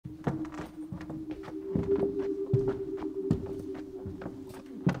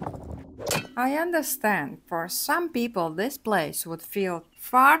I understand for some people this place would feel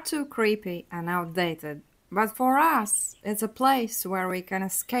far too creepy and outdated, but for us it's a place where we can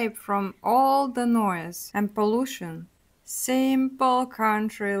escape from all the noise and pollution. Simple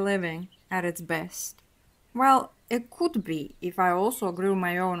country living at its best. Well, it could be if I also grew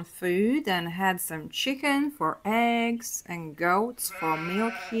my own food and had some chicken for eggs and goats for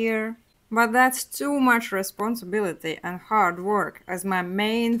milk here. But that's too much responsibility and hard work, as my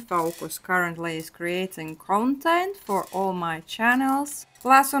main focus currently is creating content for all my channels.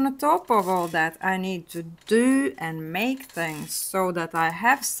 Plus, on top of all that, I need to do and make things so that I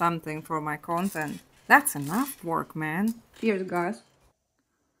have something for my content. That's enough work, man. Cheers, guys.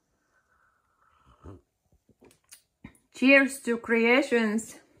 Cheers to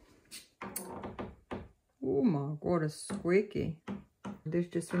creations. Oh my god, it's squeaky. This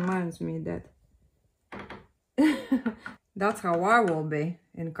just reminds me that that's how I will be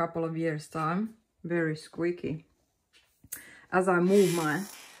in a couple of years' time. Very squeaky. As I move my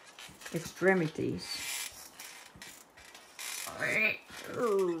extremities.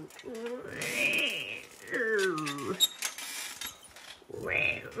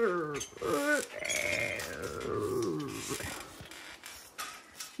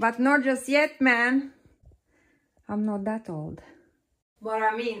 But not just yet, man. I'm not that old. But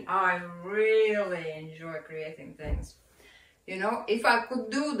I mean, I really enjoy creating things. You know, if I could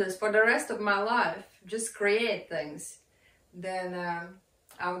do this for the rest of my life, just create things, then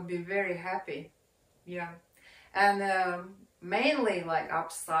I would be very happy. Yeah. And mainly like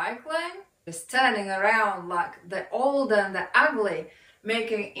upcycling, just turning around like the old and the ugly,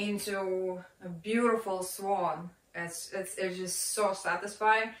 making into a beautiful swan. It's just so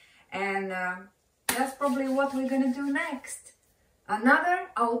satisfying. And that's probably what we're gonna do next. Another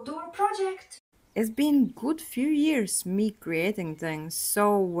outdoor project. It's been good few years me creating things,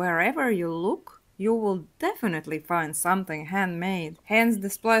 so wherever you look, you will definitely find something handmade. Hence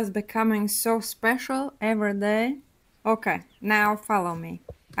this place becoming so special every day. Okay, now follow me.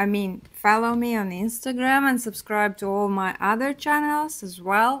 I mean, follow me on Instagram and subscribe to all my other channels as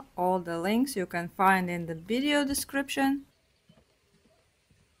well. All the links you can find in the video description.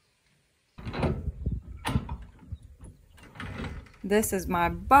 This is my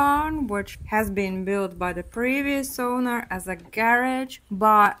barn, which has been built by the previous owner as a garage,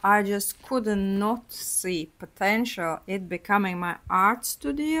 but I just couldn't not see potential it becoming my art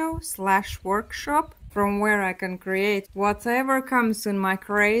studio / workshop, from where I can create whatever comes in my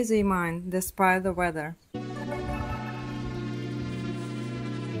crazy mind despite the weather.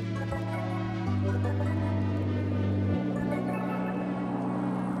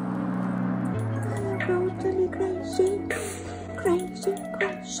 Crazy, crazy, crazy,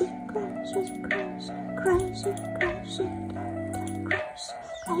 crazy, crazy, crazy, crazy, crazy, crazy, crazy, crazy, crazy,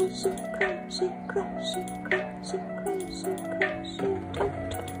 I'm crazy, I'm crazy, crazy, I'm crazy, I'm crazy, crazy,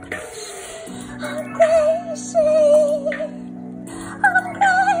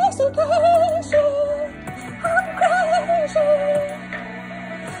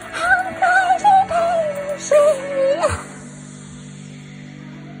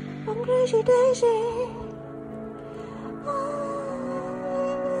 I'm crazy, daisy.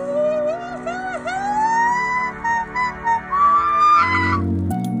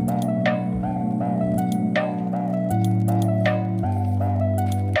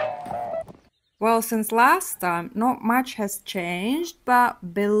 Well, since last time, not much has changed,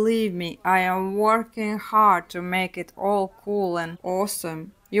 but believe me, I am working hard to make it all cool and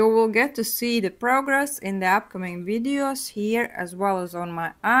awesome. You will get to see the progress in the upcoming videos here as well as on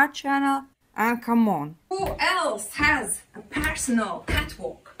my art channel. And come on, who else has a personal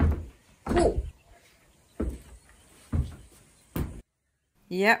catwalk? Who?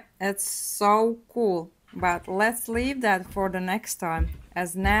 Yep, it's so cool. But let's leave that for the next time,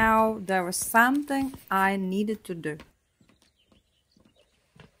 as now there was something I needed to do.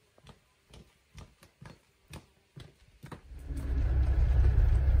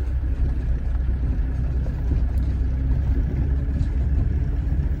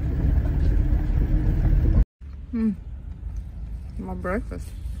 My breakfast.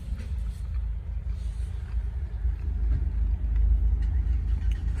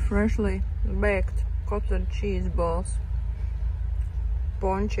 Freshly baked cottage cheese balls,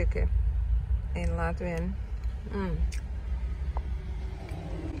 pončiki in Latvian.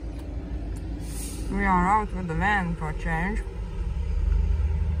 We are out with the van for a change.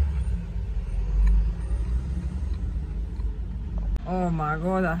 Oh my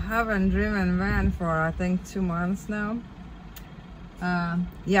god, I haven't driven van for I think 2 months now.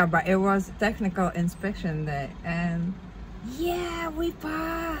 Yeah, but it was technical inspection day and yeah, we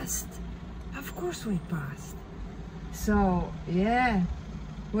passed. Of course we passed. So, yeah,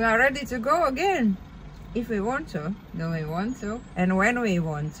 we are ready to go again. If we want to, then we want to, and when we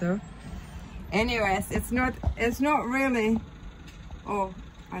want to. Anyways, it's not really, oh,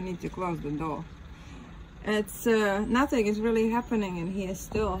 I need to close the door. It's, nothing is really happening in here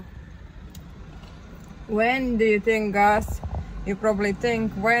still. When do you think, guys? You probably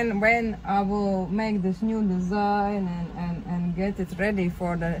think when I will make this new design and get it ready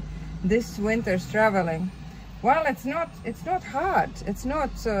for this winter's traveling. Well, it's not hard. It's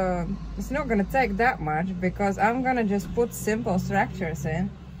not gonna take that much because I'm gonna just put simple structures in.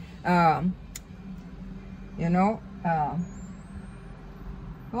 You know,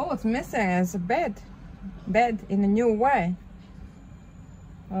 all it's missing is a bed in a new way.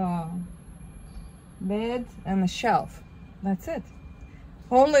 Bed and a shelf. That's it.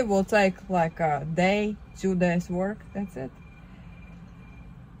 Only will take like a day, 2 days work. That's it.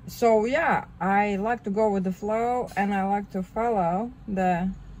 So yeah, I like to go with the flow and I like to follow the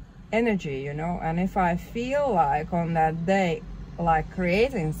energy, you know. And if I feel like on that day like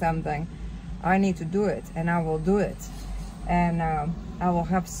creating something, I need to do it, and I will do it, and I will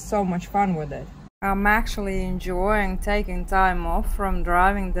have so much fun with it. I'm actually enjoying taking time off from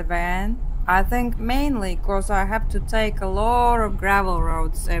driving the van. I think mainly because I have to take a lot of gravel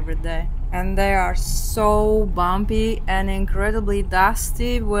roads every day. And they are so bumpy and incredibly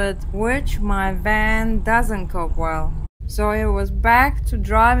dusty, with which my van doesn't cope well. So it was back to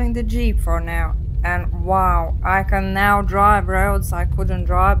driving the Jeep for now. And wow, I can now drive roads I couldn't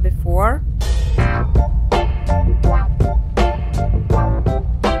drive before.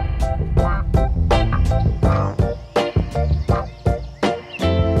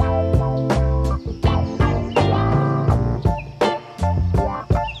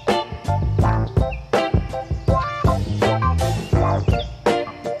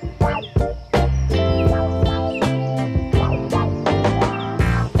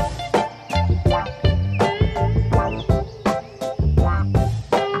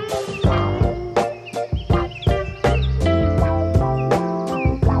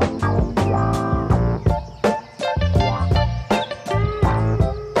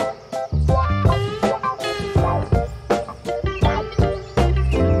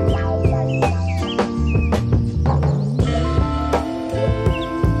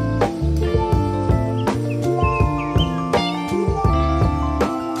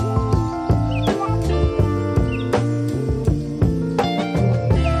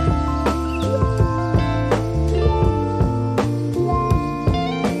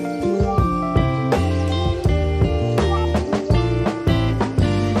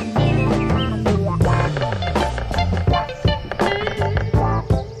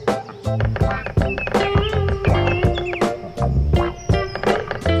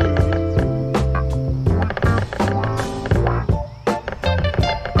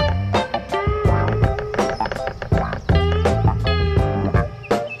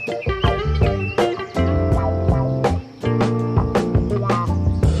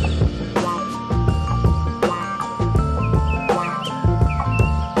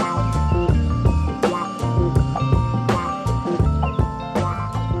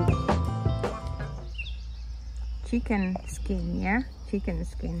 Chicken skin, yeah, chicken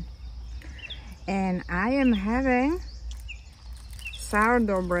skin. And I am having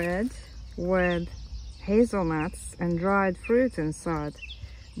sourdough bread with hazelnuts and dried fruit inside.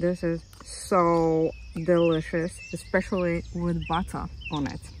 This is so delicious, especially with butter on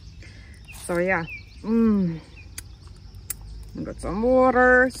it. So yeah, got some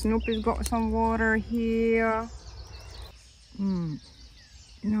water. Snoopy's got some water here.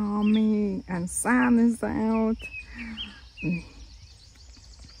 Yummy, and sun is out.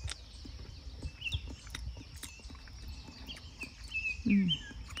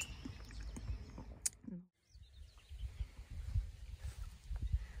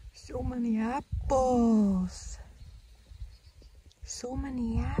 So many apples. So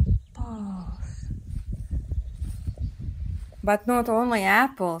many apples. But not only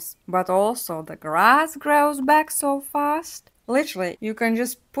apples, but also the grass grows back so fast. Literally, you can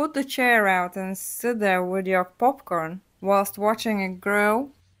just put the chair out and sit there with your popcorn whilst watching it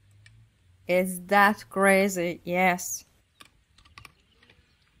grow. It's that crazy, yes.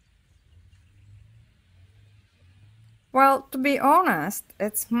 Well, to be honest,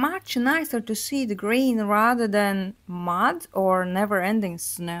 it's much nicer to see the green rather than mud or never-ending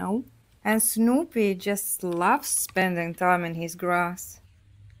snow. And Snoopy just loves spending time in his grass.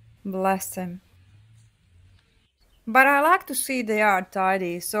 Bless him. But I like to see the yard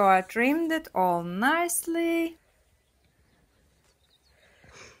tidy, so I trimmed it all nicely.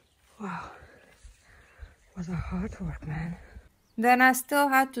 Wow, Was a hard work, man. Then I still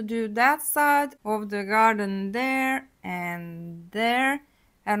had to do that side of the garden there, and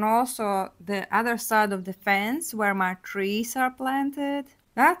also the other side of the fence where my trees are planted.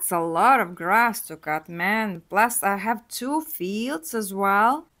 That's a lot of grass to cut, man. Plus I have 2 fields as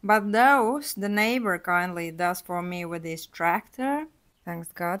well, but those the neighbor kindly does for me with his tractor.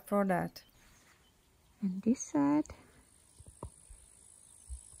 Thanks God for that. And this side.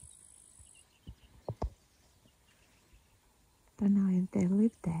 Don't know if they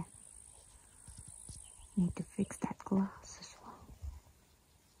live there. Need to fix that glass as well.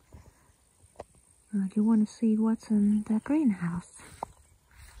 Do you want to see what's in the greenhouse?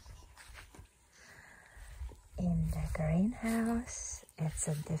 In the greenhouse, it's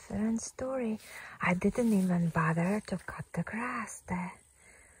a different story. I didn't even bother to cut the grass there.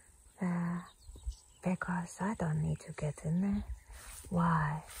 Because I don't need to get in there.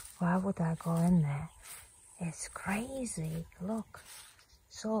 Why? Why would I go in there? It's crazy. Look,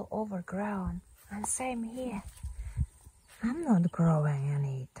 it's all overgrown. And same here. I'm not growing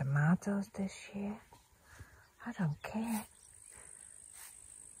any tomatoes this year. I don't care.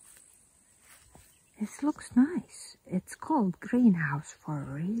 It looks nice. It's called greenhouse for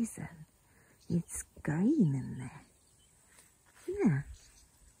a reason. It's green in there. Yeah.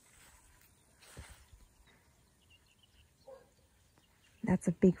 That's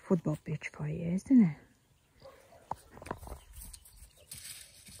a big football pitch for you, isn't it?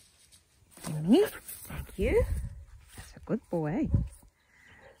 Me? Thank you. That's a good boy.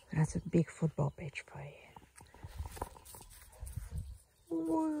 That's a big football pitch for you.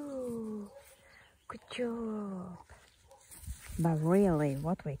 Whoa. Good job. But really,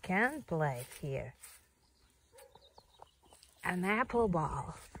 what we can play here? An apple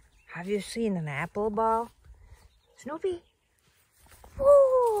ball. Have you seen an apple ball? Snoopy?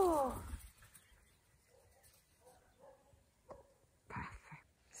 Whoa.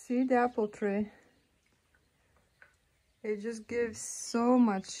 See the apple tree? It just gives so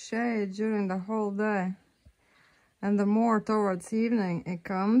much shade during the whole day. And the more towards evening it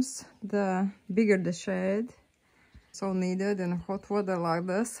comes, the bigger the shade. So needed in hot weather like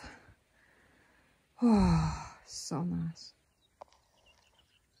this. Oh, so nice.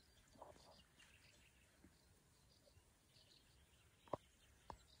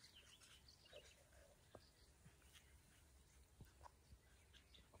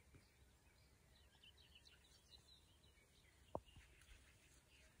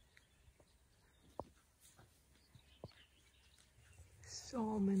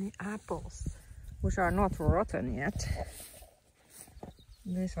 So many apples, which are not rotten yet.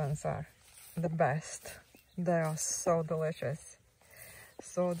 These ones are the best. They are so delicious.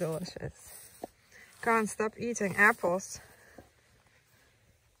 So delicious. Can't stop eating apples.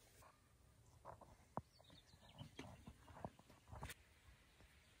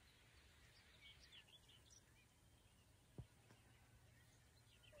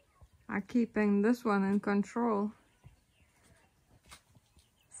 I'm keeping this one in control.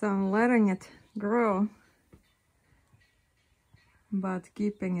 So I'm letting it grow, but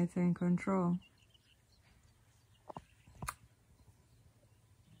keeping it in control.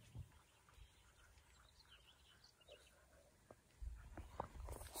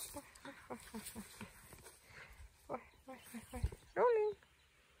 Rolling,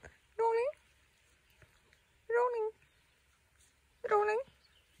 rolling, rolling, rolling, rolling,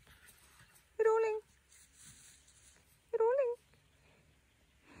 rolling, rolling, rolling, rolling,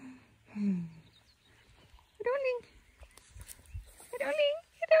 rolling, rolling.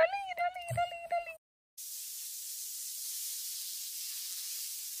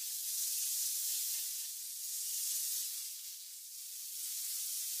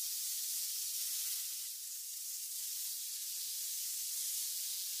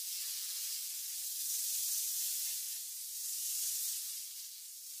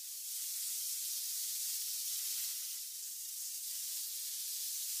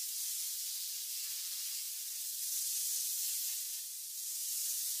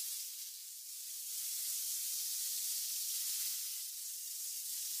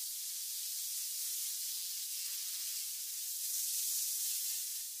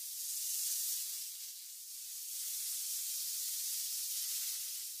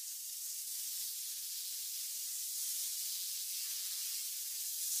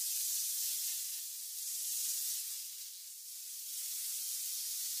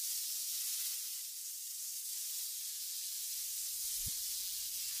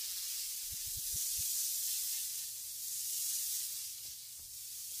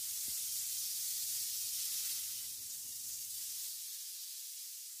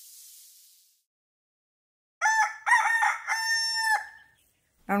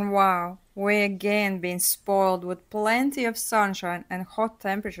 And wow, we again been spoiled with plenty of sunshine and hot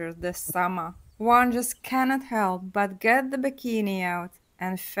temperatures this summer. One just cannot help but get the bikini out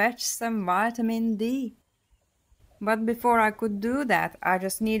and fetch some vitamin D. But before I could do that, I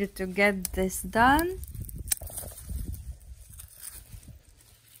just needed to get this done.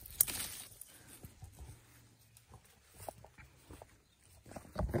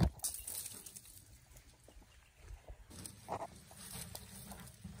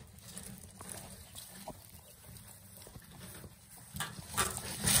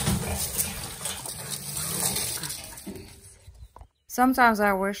 Sometimes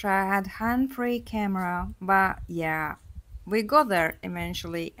I wish I had hand-free camera, but yeah, we got there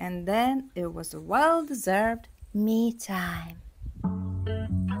eventually, and then it was a well-deserved me time.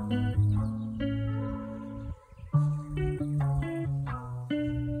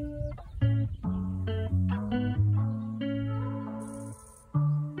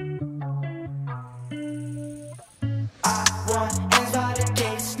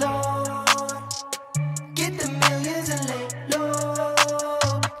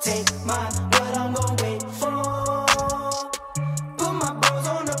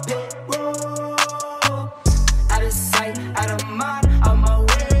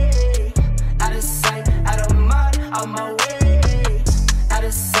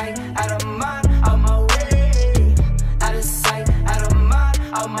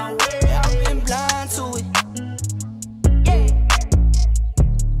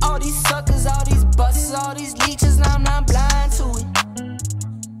 All these leeches, now I'm not blind to it.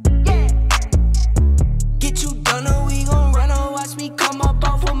 Yeah. Get you done or we gon' run or watch me come up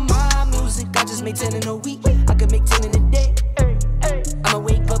off of my music. I just make 10 in a week, I can make 10 in a day. I'ma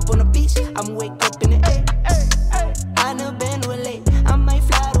wake up on the beach, I'ma wake up in the air. I never been to LA, I might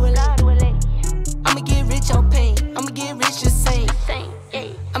fly to LA. I'ma get rich on pain, I'ma get rich just saying.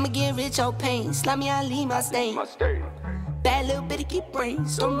 I'ma get rich on pain, slap me, I leave my stain. Bad little bitty keep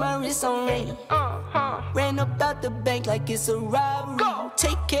brains, on my wrist on rain. Ran up out the bank like it's a robbery.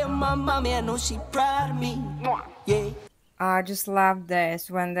 Take care of my mommy, I know she proud of me. Yeah. I just love this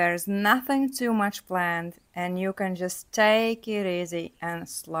when there's nothing too much planned and you can just take it easy and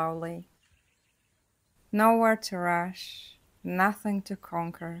slowly. Nowhere to rush, nothing to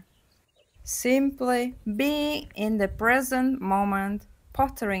conquer. Simply being in the present moment,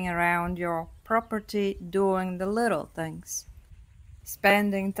 pottering around your property, doing the little things.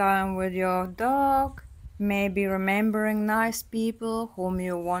 Spending time with your dog, maybe remembering nice people whom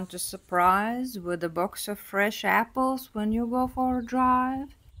you want to surprise with a box of fresh apples when you go for a drive.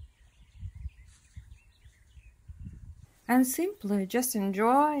 And simply just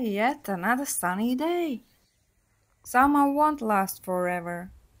enjoy yet another sunny day. Summer won't last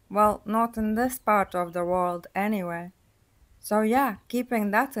forever. Well, not in this part of the world anyway. So yeah,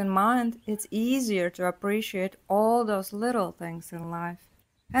 keeping that in mind, it's easier to appreciate all those little things in life.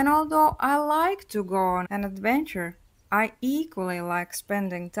 And although I like to go on an adventure, I equally like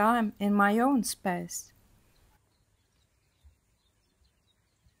spending time in my own space.